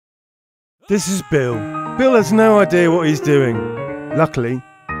This is Bill. Bill has no idea what he's doing. Luckily,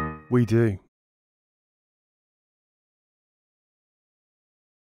 we do.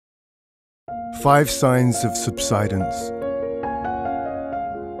 Five signs of subsidence.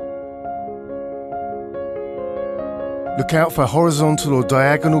 Look out for horizontal or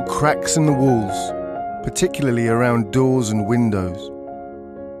diagonal cracks in the walls, particularly around doors and windows.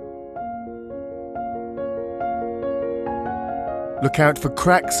 Look out for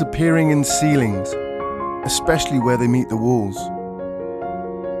cracks appearing in ceilings, especially where they meet the walls.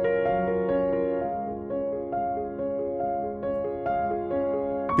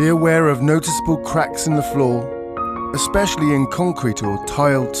 Be aware of noticeable cracks in the floor, especially in concrete or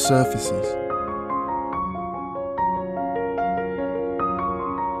tiled surfaces.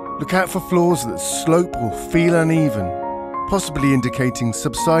 Look out for floors that slope or feel uneven, possibly indicating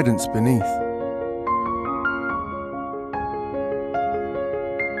subsidence beneath.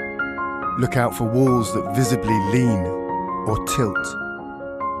 Look out for walls that visibly lean or tilt.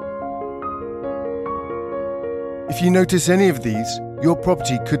 If you notice any of these, your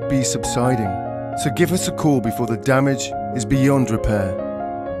property could be subsiding, so give us a call before the damage is beyond repair.